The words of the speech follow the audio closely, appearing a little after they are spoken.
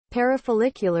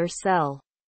Parafollicular cell.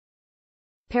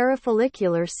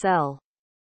 Parafollicular cell.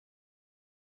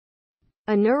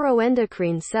 A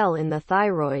neuroendocrine cell in the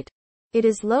thyroid. It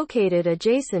is located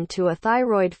adjacent to a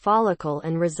thyroid follicle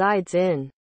and resides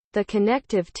in the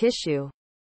connective tissue.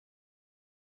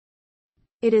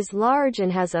 It is large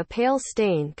and has a pale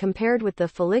stain compared with the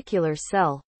follicular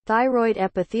cell, thyroid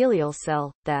epithelial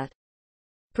cell, that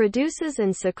produces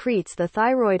and secretes the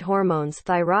thyroid hormones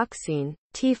thyroxine,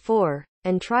 T4,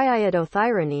 and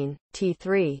triiodothyronine,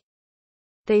 T3.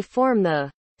 They form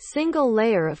the single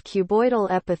layer of cuboidal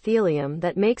epithelium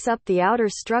that makes up the outer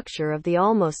structure of the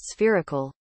almost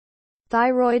spherical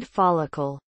thyroid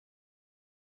follicle.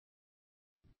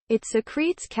 It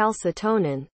secretes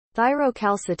calcitonin,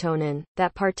 thyrocalcitonin,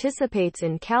 that participates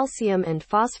in calcium and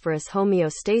phosphorus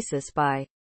homeostasis by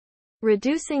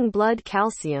reducing blood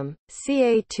calcium,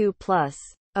 Ca2+,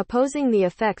 opposing the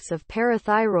effects of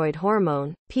parathyroid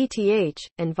hormone, PTH,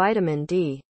 and vitamin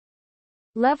D.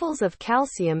 Levels of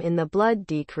calcium in the blood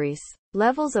decrease,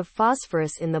 levels of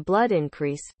phosphorus in the blood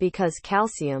increase because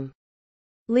calcium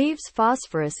leaves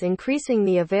phosphorus, increasing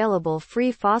the available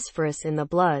free phosphorus in the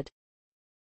blood.